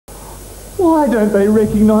Why don't they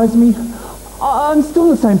recognise me? I'm still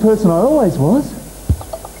the same person I always was.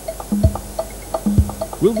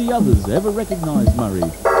 Will the others ever recognise Murray?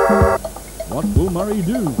 What will Murray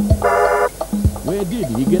do? Where did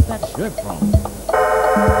he get that shirt from?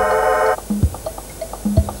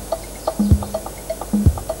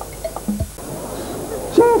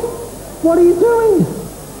 Jeff, what are you doing?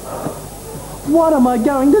 What am I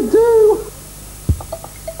going to do?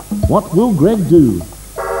 What will Greg do?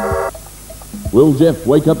 Will Jeff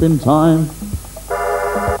wake up in time?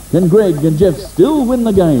 Can Greg and Jeff still win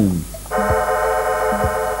the game?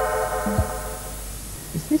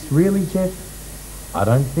 Is this really Jeff? I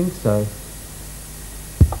don't think so.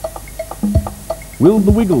 Will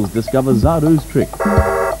the Wiggles discover Zardo's trick?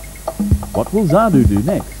 What will Zardo do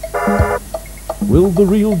next? Will the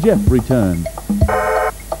real Jeff return?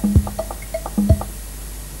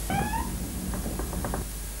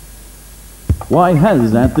 Why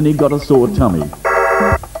has Anthony got a sore tummy?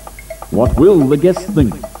 What will the guests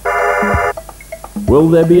think? Will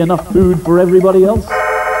there be enough food for everybody else?